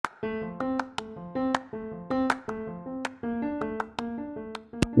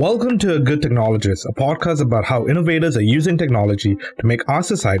Welcome to A Good Technologist, a podcast about how innovators are using technology to make our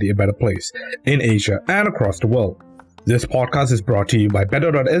society a better place in Asia and across the world. This podcast is brought to you by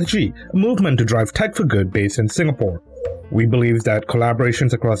Better.sg, a movement to drive tech for good based in Singapore. We believe that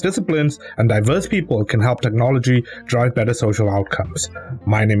collaborations across disciplines and diverse people can help technology drive better social outcomes.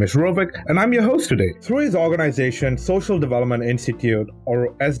 My name is Rovik, and I'm your host today. Through his organization, Social Development Institute,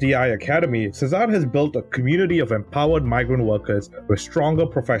 or SDI Academy, Sazzad has built a community of empowered migrant workers with stronger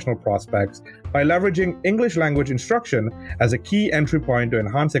professional prospects by leveraging English language instruction as a key entry point to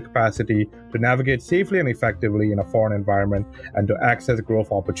enhance their capacity to navigate safely and effectively in a foreign environment and to access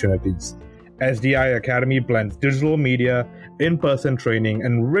growth opportunities. SDI Academy blends digital media, in-person training,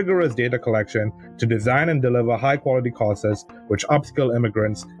 and rigorous data collection to design and deliver high-quality courses which upskill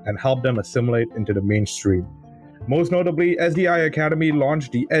immigrants and help them assimilate into the mainstream. Most notably, SDI Academy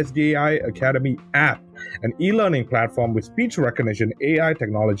launched the SDI Academy app, an e-learning platform with speech recognition AI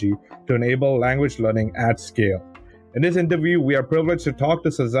technology to enable language learning at scale. In this interview, we are privileged to talk to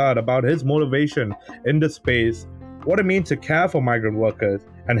Sazzad about his motivation in the space, what it means to care for migrant workers,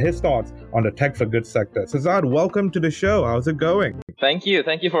 and his thoughts on the tech for good sector. Sazzad, welcome to the show. How's it going? Thank you.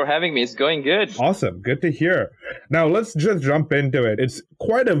 Thank you for having me. It's going good. Awesome. Good to hear. Now, let's just jump into it. It's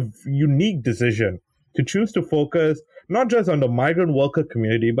quite a unique decision to choose to focus not just on the migrant worker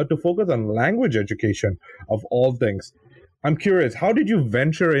community, but to focus on language education of all things. I'm curious, how did you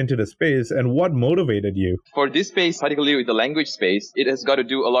venture into the space and what motivated you? For this space, particularly with the language space, it has got to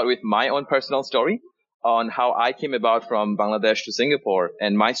do a lot with my own personal story on how I came about from Bangladesh to Singapore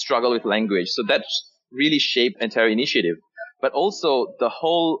and my struggle with language. So that really shaped the entire initiative. But also the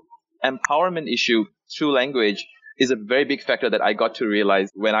whole empowerment issue through language is a very big factor that I got to realize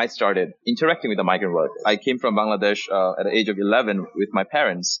when I started interacting with the migrant workers. I came from Bangladesh at the age of 11 with my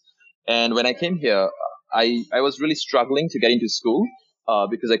parents. And when I came here, I was really struggling to get into school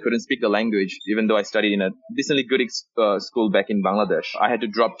because I couldn't speak the language, even though I studied in a decently good school back in Bangladesh. I had to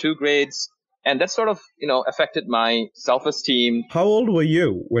drop 2 grades. And that sort of, affected my self-esteem. How old were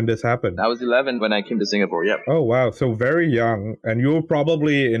you when this happened? I was 11 when I came to Singapore, yeah. Oh, wow. So very young. And you were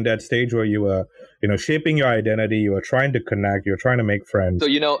probably in that stage where you were, shaping your identity. You were trying to connect. You were trying to make friends. So,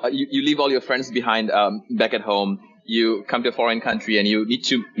 you leave all your friends behind back at home. You come to a foreign country and you need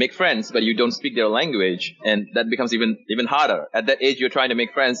to make friends, but you don't speak their language. And that becomes even harder. At that age, you're trying to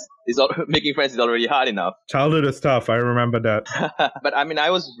make friends. Making friends is already hard enough. Childhood is tough. I remember that. But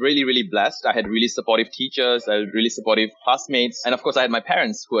I was really, really blessed. I had really supportive teachers. I had really supportive classmates. And of course, I had my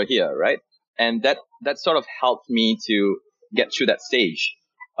parents who are here, right? And that sort of helped me to get through that stage.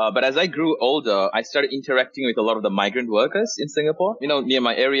 But as I grew older, I started interacting with a lot of the migrant workers in Singapore, near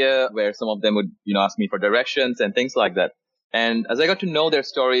my area, where some of them would, ask me for directions and things like that. And as I got to know their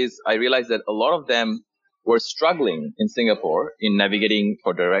stories, I realized that a lot of them were struggling in Singapore in navigating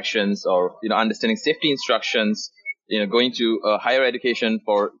for directions or, understanding safety instructions, going to higher education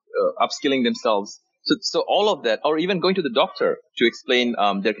for upskilling themselves. So all of that, or even going to the doctor to explain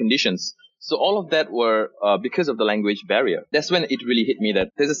their conditions. So all of that were because of the language barrier. That's when it really hit me that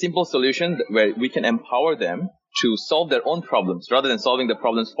there's a simple solution where we can empower them to solve their own problems rather than solving the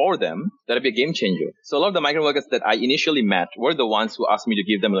problems for them. That'd be a game changer. So a lot of the migrant workers that I initially met were the ones who asked me to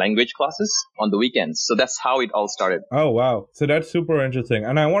give them language classes on the weekends. So that's how it all started. Oh, wow. So that's super interesting.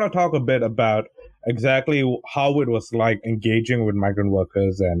 And I want to talk a bit about exactly how it was like engaging with migrant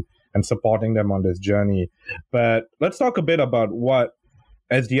workers and supporting them on this journey. But let's talk a bit about what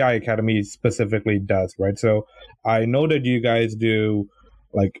SDI Academy specifically does, right? So I know that you guys do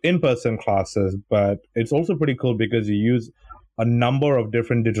like in-person classes, but it's also pretty cool because you use a number of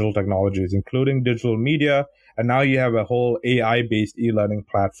different digital technologies, including digital media, and now you have a whole AI-based e-learning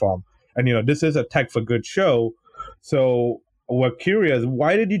platform. And, this is a tech for good show. So we're curious,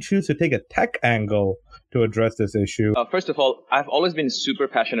 why did you choose to take a tech angle to address this issue? First of all, I've always been super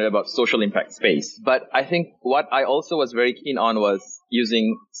passionate about social impact space. But I think what I also was very keen on was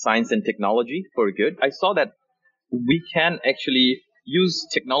using science and technology for good. I saw that we can actually use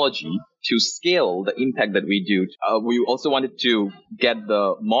technology to scale the impact that we do. We also wanted to get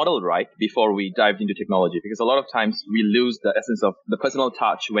the model right before we dived into technology, because a lot of times we lose the essence of the personal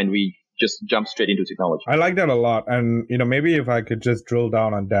touch when we just jump straight into technology. I like that a lot. And, maybe if I could just drill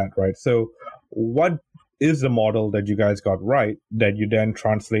down on that, right? So what is the model that you guys got right that you then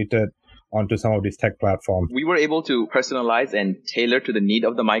translated onto some of these tech platforms? We were able to personalize and tailor to the need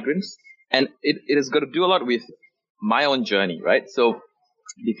of the migrants. And it has got to do a lot with my own journey, right? So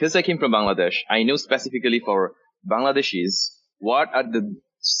because I came from Bangladesh, I knew specifically for Bangladeshis, what are the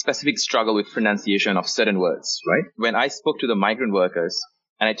specific struggle with pronunciation of certain words, right? When I spoke to the migrant workers,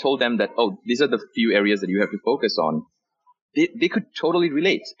 and I told them that, oh, these are the few areas that you have to focus on, they could totally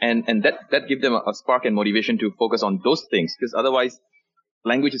relate. And that gave them a spark and motivation to focus on those things, because otherwise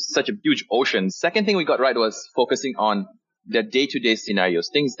language is such a huge ocean. Second thing we got right was focusing on their day-to-day scenarios,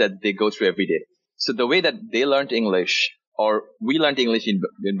 things that they go through every day. So the way that they learned English, or we learned English in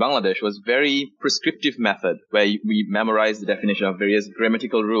Bangladesh, was very prescriptive method, where we memorized the definition of various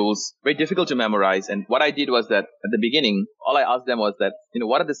grammatical rules, very difficult to memorize. And what I did was that at the beginning, all I asked them was that,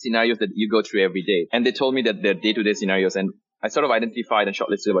 what are the scenarios that you go through every day? And they told me that they're day-to-day scenarios. And I sort of identified and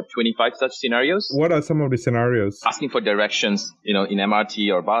shortlisted about 25 such scenarios. What are some of the scenarios? Asking for directions, in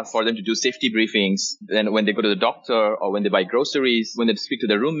MRT or bus, for them to do safety briefings. Then when they go to the doctor, or when they buy groceries, when they speak to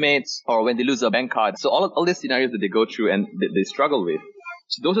their roommates, or when they lose a bank card. So all these scenarios that they go through and they struggle with.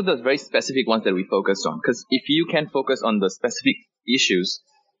 So those are the very specific ones that we focused on. Because if you can focus on the specific issues,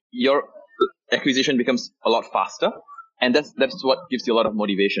 your acquisition becomes a lot faster. And that's what gives you a lot of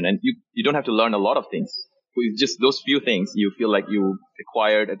motivation. And you don't have to learn a lot of things. With just those few things, you feel like you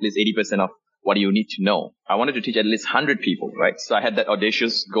acquired at least 80% of what you need to know. I wanted to teach at least 100 people, right? So I had that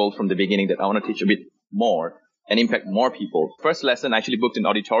audacious goal from the beginning that I want to teach a bit more and impact more people. First lesson, I actually booked an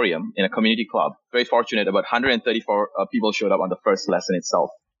auditorium in a community club. Very fortunate, about 134 people showed up on the first lesson itself.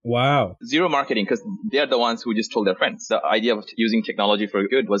 Wow. Zero marketing, because they're the ones who just told their friends. The idea of using technology for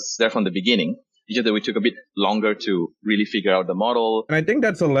good was there from the beginning. It's just that we took a bit longer to really figure out the model. And I think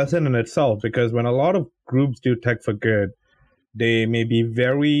that's a lesson in itself, because when a lot of groups do tech for good, they may be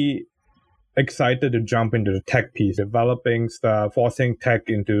very excited to jump into the tech piece, developing stuff, forcing tech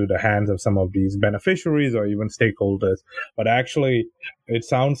into the hands of some of these beneficiaries or even stakeholders. But actually, it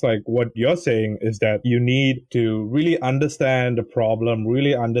sounds like what you're saying is that you need to really understand the problem,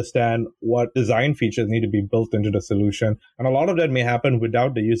 really understand what design features need to be built into the solution. And a lot of that may happen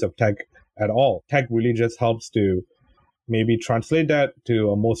without the use of tech at all. Tech really just helps to maybe translate that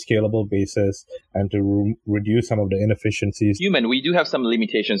to a more scalable basis and to reduce some of the inefficiencies. We do have some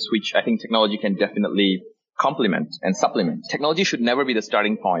limitations, which I think technology can definitely complement and supplement. Technology should never be the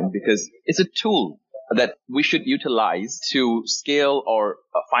starting point, because it's a tool that we should utilize to scale or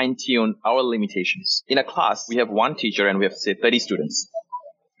fine-tune our limitations. In a class, we have one teacher and we have, say, 30 students.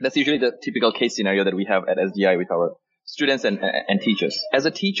 That's usually the typical case scenario that we have at SDI with our students and teachers. As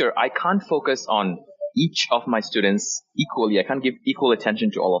a teacher, I can't focus on each of my students equally. I can't give equal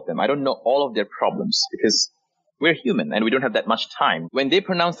attention to all of them. I don't know all of their problems, because we're human and we don't have that much time. When they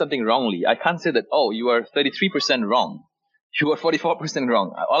pronounce something wrongly, I can't say that, oh, you are 33% wrong. You are 44%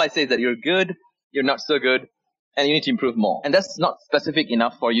 wrong. All I say is that you're good, you're not so good, and you need to improve more. And that's not specific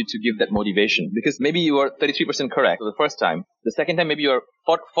enough for you to give that motivation, because maybe you are 33% correct for the first time. The second time, maybe you are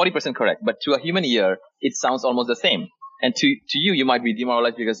 40% correct. But to a human ear, it sounds almost the same. And to you, you might be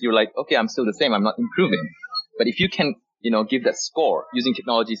demoralized because you're like, okay, I'm still the same. I'm not improving. But if you can, give that score using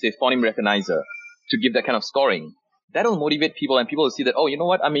technology, say phoneme recognizer, to give that kind of scoring, that'll motivate people, and people will see that, oh, you know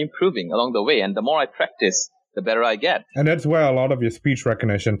what? I'm improving along the way. And the more I practice, the better I get. And that's where a lot of your speech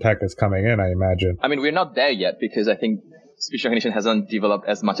recognition tech is coming in, I imagine. I mean, we're not there yet, because I think speech recognition hasn't developed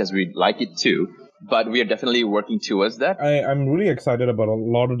as much as we'd like it to. But we are definitely working towards that. I'm really excited about a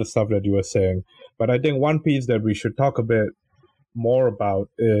lot of the stuff that you were saying. But I think one piece that we should talk a bit more about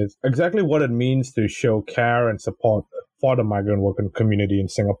is exactly what it means to show care and support for the migrant worker community in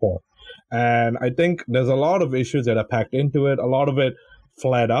Singapore. And I think there's a lot of issues that are packed into it. A lot of it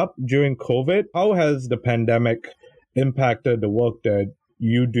flared up during COVID. How has the pandemic impacted the work that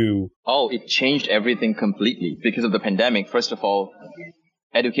you do? Oh, it changed everything completely because of the pandemic. First of all,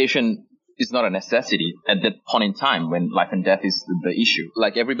 education is not a necessity at that point in time when life and death is the issue.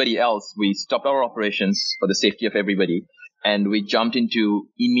 Like everybody else, we stopped our operations for the safety of everybody, and we jumped into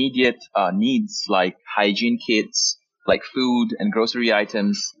immediate needs like hygiene kits, like food and grocery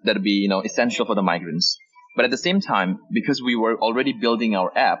items that would be, essential for the migrants. But at the same time, because we were already building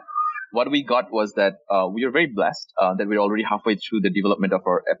our app, what we got was that we were very blessed that we're already halfway through the development of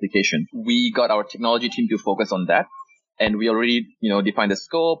our application. We got our technology team to focus on that. And we already, defined the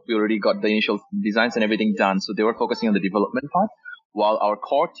scope. We already got the initial designs and everything done. So they were focusing on the development part, while our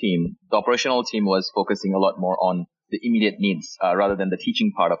core team, the operational team, was focusing a lot more on the immediate needs rather than the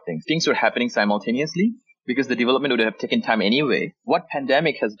teaching part of things. Things were happening simultaneously because the development would have taken time anyway. What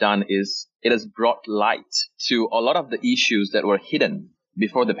pandemic has done is it has brought light to a lot of the issues that were hidden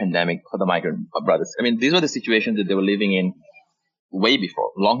before the pandemic for the migrant brothers. I mean, these were the situations that they were living in way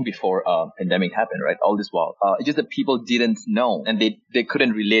before, long before pandemic happened, right? All this while. It's just that people didn't know, and they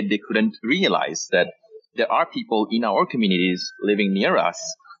couldn't relate, they couldn't realize that there are people in our communities living near us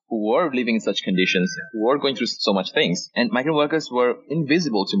who were living in such conditions, who were going through so much things. And migrant workers were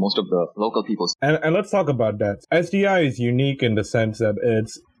invisible to most of the local people. And let's talk about that. SDI is unique in the sense that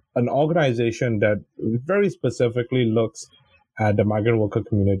it's an organization that very specifically looks at the migrant worker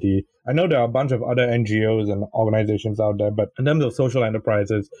community. I know there are a bunch of other NGOs and organizations out there, but in terms of social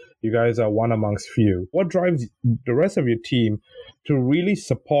enterprises, you guys are one amongst few. What drives the rest of your team to really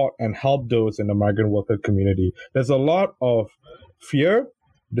support and help those in the migrant worker community? There's a lot of fear,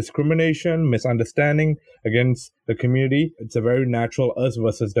 discrimination, misunderstanding against the community. It's a very natural us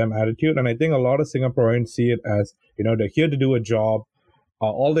versus them attitude. And I think a lot of Singaporeans see it as, they're here to do a job.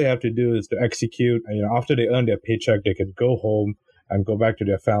 All they have to do is to execute. And, after they earn their paycheck, they can go home and go back to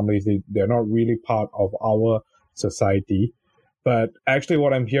their families. They're not really part of our society. But actually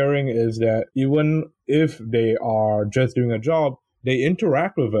what I'm hearing is that even if they are just doing a job, they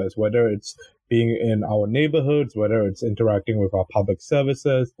interact with us, whether it's being in our neighborhoods, whether it's interacting with our public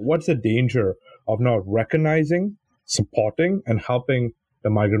services. What's the danger of not recognizing, supporting, and helping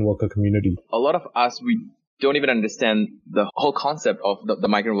the migrant worker community? A lot of us, we don't even understand the whole concept of the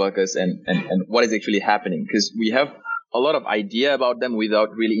migrant workers and what is actually happening, because we have a lot of idea about them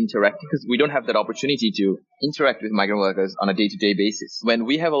without really interacting, because we don't have that opportunity to interact with migrant workers on a day-to-day basis. When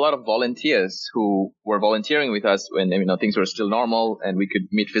we have a lot of volunteers who were volunteering with us when things were still normal and we could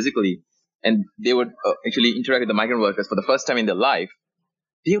meet physically, and they would actually interact with the migrant workers for the first time in their life,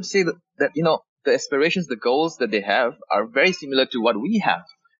 they would say that the aspirations, the goals that they have are very similar to what we have.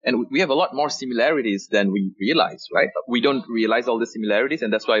 And we have a lot more similarities than we realize, right? We don't realize all the similarities,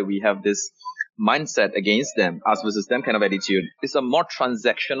 and that's why we have this mindset against them, us versus them kind of attitude. It's a more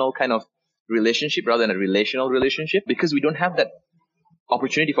transactional kind of relationship rather than a relational relationship, because we don't have that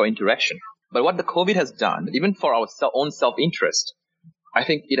opportunity for interaction. But what the COVID has done, even for our own self-interest, I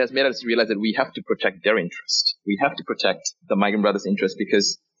think it has made us realize that we have to protect their interest. We have to protect the migrant brothers' interest,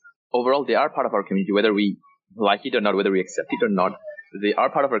 because overall they are part of our community, whether we like it or not, whether we accept it or not. They are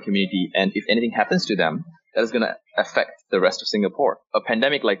part of our community, and if anything happens to them, that is going to affect the rest of Singapore. A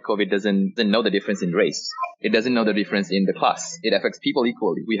pandemic like COVID doesn't know the difference in race. It doesn't know the difference in the class. It affects people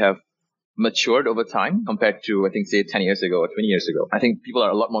equally. We have matured over time compared to, I think, say 10 years ago or 20 years ago. I think people are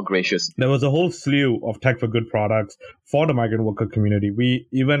a lot more gracious. There was a whole slew of Tech for Good products for the migrant worker community. We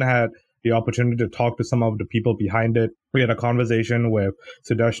even had the opportunity to talk to some of the people behind it. We had a conversation with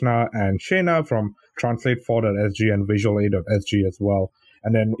Sudarshana and Shayna from Translate4.sg and VisualAid.sg as well.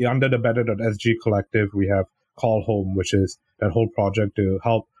 And then under the Better.sg collective, we have Call Home, which is that whole project to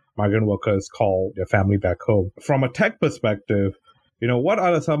help migrant workers call their family back home. From a tech perspective, what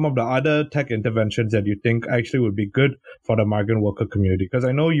are some of the other tech interventions that you think actually would be good for the migrant worker community? Because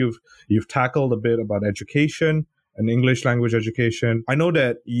I know you've tackled a bit about education and English language education. I know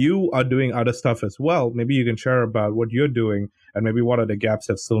that you are doing other stuff as well. Maybe you can share about what you're doing and maybe what are the gaps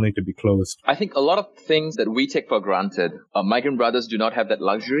that still need to be closed. I think a lot of things that we take for granted, migrant brothers do not have that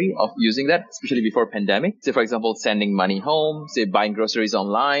luxury of using that, especially before pandemic. Say, for example, sending money home, say buying groceries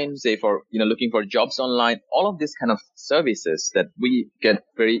online, say for, looking for jobs online, all of these kind of services that we get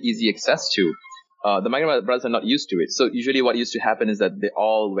very easy access to. The migrant brothers are not used to it. So usually what used to happen is that they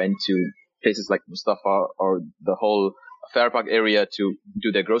all went to places like Mustafa or the whole Fair Park area to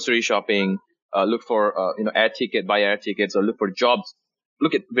do their grocery shopping, look for buy air tickets, or look for jobs,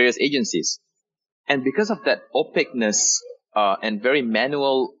 look at various agencies. And because of that opaqueness and very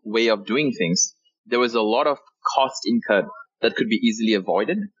manual way of doing things, there was a lot of cost incurred that could be easily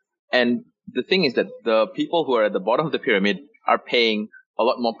avoided. And the thing is that the people who are at the bottom of the pyramid are paying a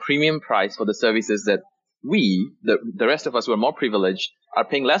lot more premium price for the services that we, the rest of us who are more privileged, are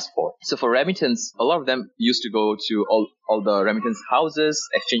paying less for. So for remittance, a lot of them used to go to all the remittance houses,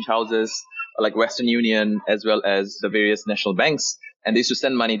 exchange houses, like Western Union, as well as the various national banks, and they used to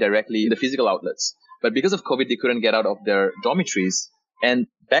send money directly in the physical outlets. But because of COVID, they couldn't get out of their dormitories. And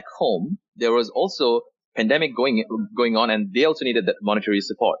back home, there was also pandemic going on, and they also needed that monetary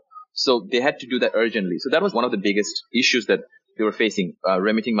support. So they had to do that urgently. So that was one of the biggest issues that they were facing,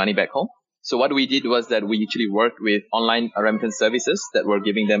 remitting money back home. So what we did was that we actually worked with online remittance services that were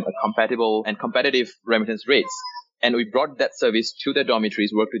giving them a compatible and competitive remittance rates. And we brought that service to the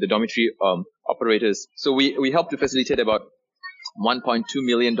dormitories, worked with the dormitory operators. So we helped to facilitate about $1.2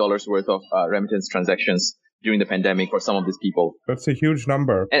 million worth of remittance transactions during the pandemic for some of these people. That's a huge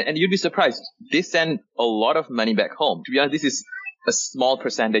number. And you'd be surprised. They send a lot of money back home. To be honest, this is a small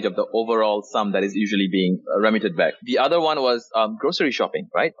percentage of the overall sum that is usually being remitted back. The other one was grocery shopping,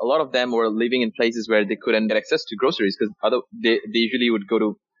 right? A lot of them were living in places where they couldn't get access to groceries because they usually would go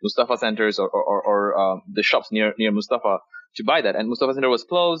to Mustafa centers or the shops near Mustafa to buy that. And Mustafa Center was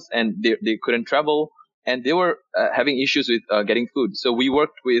closed and they couldn't travel. and they were having issues with getting food. So we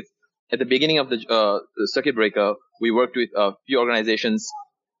worked with, at the beginning of the circuit breaker, we worked with a few organizations,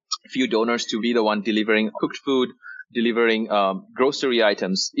 few donors to be the one delivering cooked food, delivering grocery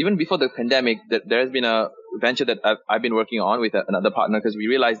items. Even before the pandemic, there has been a venture that I've been working on with another partner, because we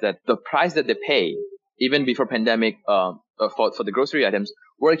realized that the price that they pay, even before pandemic, for the grocery items,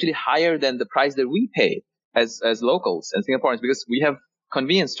 were actually higher than the price that we pay as locals and Singaporeans, because we have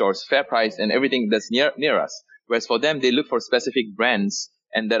convenience stores, fair price, and everything that's near us. Whereas for them, they look for specific brands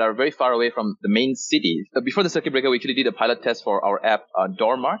and that are very far away from the main city. Before the circuit breaker, we actually did a pilot test for our app,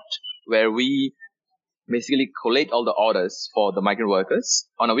 Doormart, where we basically collate all the orders for the migrant workers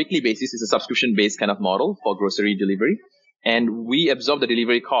on a weekly basis. It's a subscription-based kind of model for grocery delivery. And we absorb the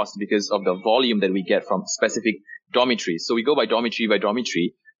delivery cost because of the volume that we get from specific dormitories. So we go by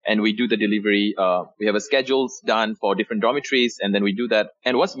dormitory, and we do the delivery. We have a schedules done for different dormitories, and then we do that.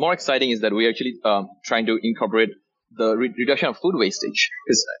 And what's more exciting is that we're actually trying to incorporate the reduction of food wastage,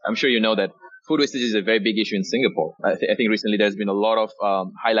 because I'm sure you know that food wastage is a very big issue in Singapore. I think recently there's been a lot of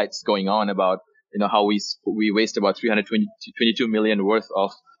highlights going on about how we waste about 322 million worth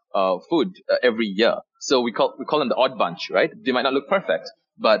of food every year. So we call them the odd bunch, right? They might not look perfect,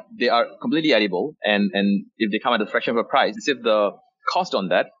 but they are completely edible, and if they come at a fraction of a price, they save the cost on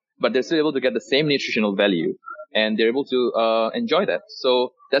that, but they're still able to get the same nutritional value, and they're able to enjoy that.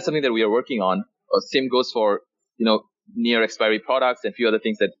 So that's something that we are working on. Same goes for near expiry products and a few other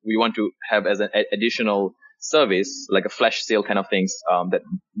things that we want to have as an additional service, like a flash sale kind of things that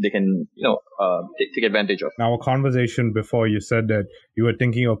they can take advantage of. Now, a conversation before, you said that you were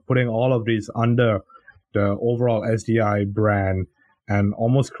thinking of putting all of these under the overall SDI brand and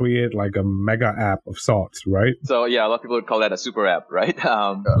almost create like a mega app of sorts, right? So yeah, a lot of people would call that a super app, right?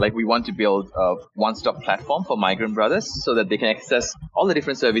 Like we want to build a one-stop platform for migrant brothers so that they can access all the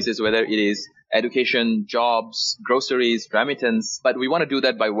different services, whether it is education, jobs, groceries, remittance. But we want to do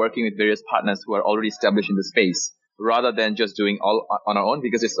that by working with various partners who are already established in the space, rather than just doing all on our own,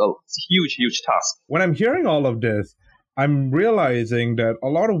 because it's a huge, huge task. When I'm hearing all of this, I'm realizing that a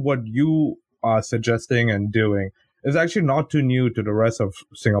lot of what you are suggesting and doing is actually not too new to the rest of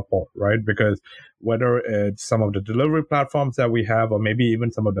Singapore, right? Because whether it's some of the delivery platforms that we have, or maybe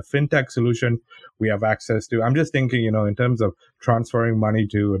even some of the fintech solution we have access to. I'm just thinking, in terms of transferring money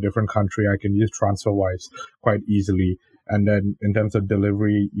to a different country, I can use TransferWise quite easily. And then in terms of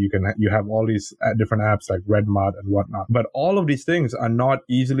delivery, you have all these different apps like Redmart and whatnot. But all of these things are not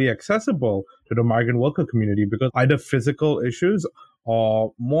easily accessible to the migrant worker community because either physical issues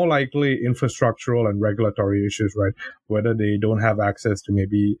or more likely infrastructural and regulatory issues, right? Whether they don't have access to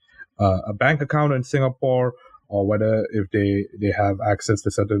maybe a bank account in Singapore, or whether if they have access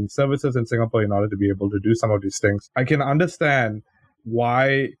to certain services in Singapore in order to be able to do some of these things. I can understand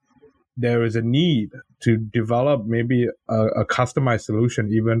why there is a need to develop maybe a customized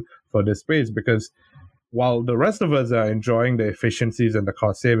solution even for this space, because while the rest of us are enjoying the efficiencies and the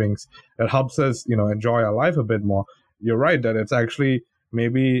cost savings, it helps us, enjoy our life a bit more. You're right that it's actually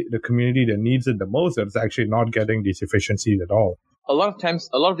maybe the community that needs it the most that's actually not getting these efficiencies at all. A lot of times,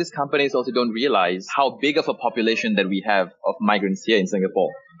 a lot of these companies also don't realize how big of a population that we have of migrants here in Singapore,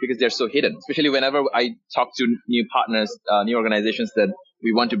 because they're so hidden. Especially whenever I talk to new partners, new organizations that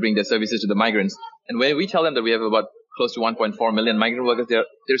we want to bring their services to the migrants. And when we tell them that we have about close to 1.4 million migrant workers,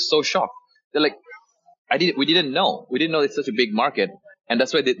 they're so shocked. They're like, we didn't know. We didn't know it's such a big market. And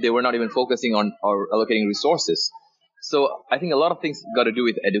that's why they were not even focusing on or allocating resources. So I think a lot of things got to do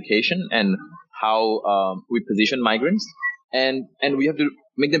with education and how we position migrants, and we have to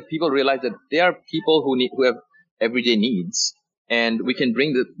make people realize that they are people who have everyday needs, and we can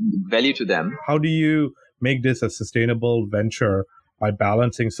bring the value to them. How do you make this a sustainable venture by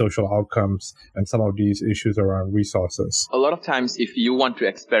balancing social outcomes and some of these issues around resources? A lot of times, if you want to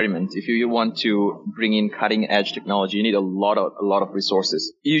experiment, if you want to bring in cutting edge technology, you need a lot of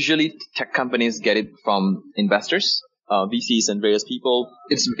resources. Usually, tech companies get it from investors. VCs and various people.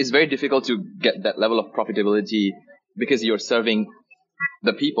 It's very difficult to get that level of profitability because you're serving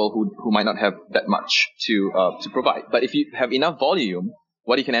the people who might not have that much to provide. But if you have enough volume,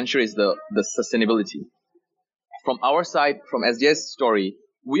 what you can ensure is the sustainability. From our side, from SDI's story,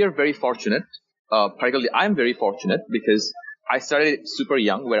 we are very fortunate. Particularly, I'm very fortunate because I started super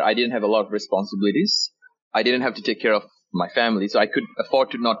young, where I didn't have a lot of responsibilities. I didn't have to take care of my family, so I could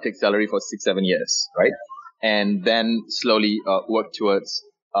afford to not take salary for 6-7 years, right? And then slowly work towards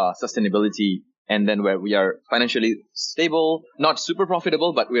sustainability, and then where we are financially stable, not super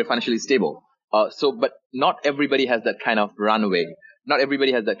profitable, but we are financially stable. But not everybody has that kind of runway. Not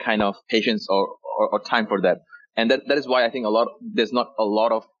everybody has that kind of patience or time for that. And that is why I think there's not a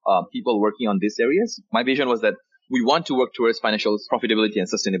lot of people working on these areas. My vision was that we want to work towards financial profitability and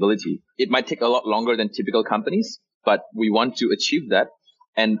sustainability. It might take a lot longer than typical companies, but we want to achieve that.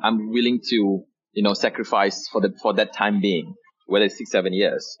 And I'm willing to, sacrifice for that time being, whether it's 6-7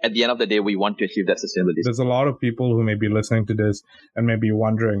 years. At the end of the day, we want to achieve that sustainability. There's a lot of people who may be listening to this and may be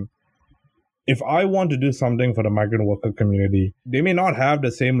wondering, if I want to do something for the migrant worker community, they may not have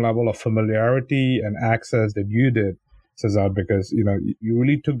the same level of familiarity and access that you did, Sazzad, because you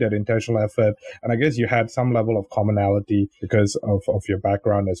really took that intentional effort, and I guess you had some level of commonality because of your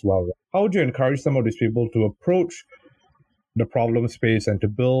background as well. How would you encourage some of these people to approach the problem space and to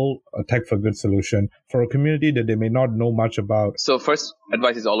build a tech for good solution for a community that they may not know much about? So first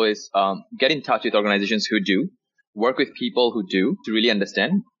advice is always get in touch with organizations who do, work with people who do, to really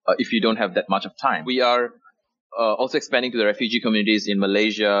understand if you don't have that much of time. We are also expanding to the refugee communities in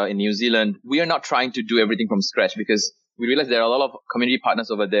Malaysia, in New Zealand. We are not trying to do everything from scratch because we realize there are a lot of community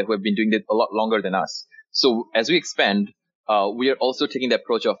partners over there who have been doing it a lot longer than us. So as we expand, we are also taking the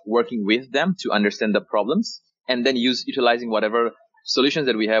approach of working with them to understand the problems and then utilizing whatever solutions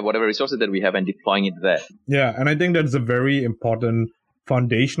that we have, whatever resources that we have, and deploying it there. Yeah, and I think that's a very important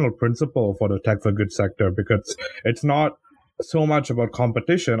foundational principle for the tech for good sector, because it's not so much about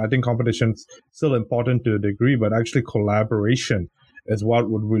competition. I think competition's still important to a degree, but actually collaboration is what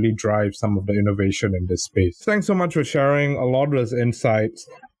would really drive some of the innovation in this space. Thanks so much for sharing a lot of those insights.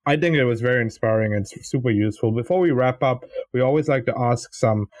 I think it was very inspiring and super useful. Before we wrap up, we always like to ask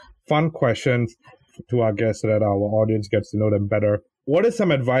some fun questions to our guests so that our audience gets to know them better. What is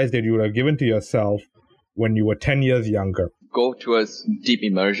some advice that you would have given to yourself when you were 10 years younger? Go towards deep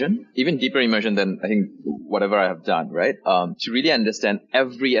immersion, even deeper immersion than I think whatever I have done, right? To really understand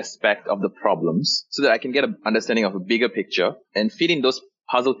every aspect of the problems so that I can get an understanding of a bigger picture and fit in those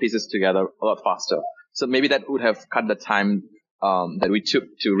puzzle pieces together a lot faster. So maybe that would have cut the time that we took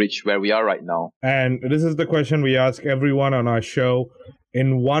to reach where we are right now. And this is the question we ask everyone on our show.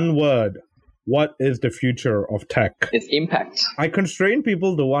 In one word, what is the future of tech? It's impact. I constrain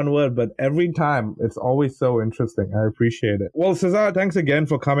people to one word, but every time it's always so interesting. I appreciate it. Well, Sazzad, thanks again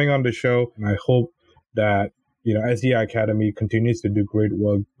for coming on the show. And I hope that, SDI Academy continues to do great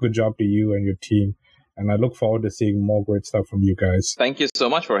work. Good job to you and your team. And I look forward to seeing more great stuff from you guys. Thank you so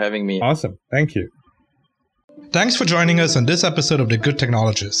much for having me. Awesome. Thank you. Thanks for joining us on this episode of The Good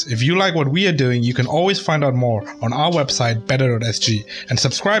Technologists. If you like what we are doing, you can always find out more on our website, better.sg, and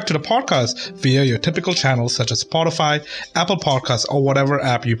subscribe to the podcast via your typical channels such as Spotify, Apple Podcasts, or whatever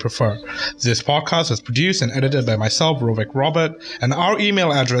app you prefer. This podcast was produced and edited by myself, Rovik Robert, and our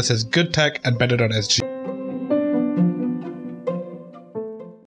email address is goodtech@better.sg.